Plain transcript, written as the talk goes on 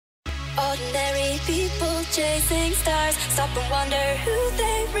Ordinary people chasing stars, stop and wonder who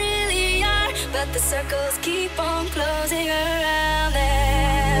they really are, but the circles keep on closing around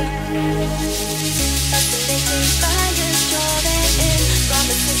them. Fascinating fires draw them in,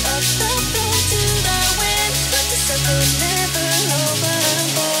 promises of the throne to the wind, but the circles never open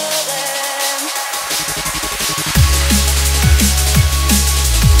for them.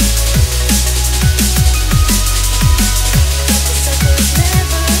 But the circles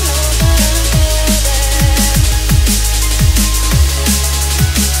never open for them.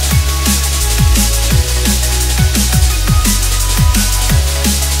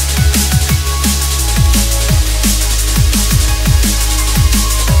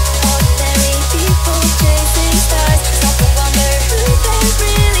 Ordinary people chasing stars, stop and wonder who they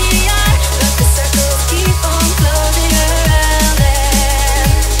really are, but the circles keep on closing around them.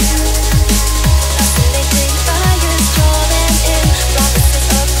 Fascinating fires draw them in, promises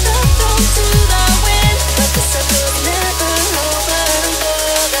of the throne to the wind, but the circles never open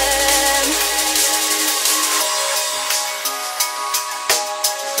for them.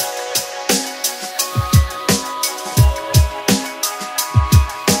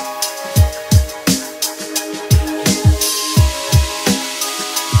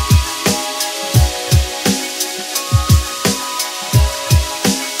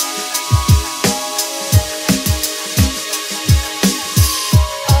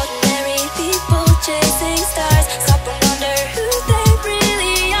 Ordinary people chasing stars, stop and wonder who they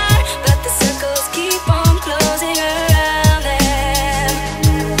really are, but the circles keep on closing around them.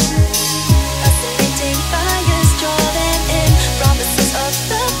 Fascinating fires draw them in, promises of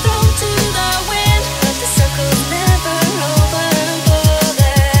the throne to the wind, but the circles never open for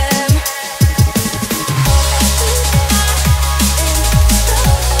them.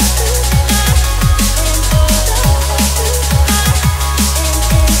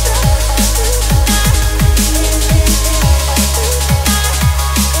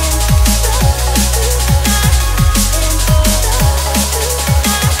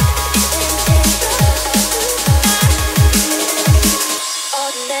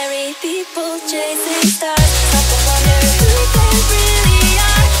 Ordinary people chasing stars, stop and wonder who they really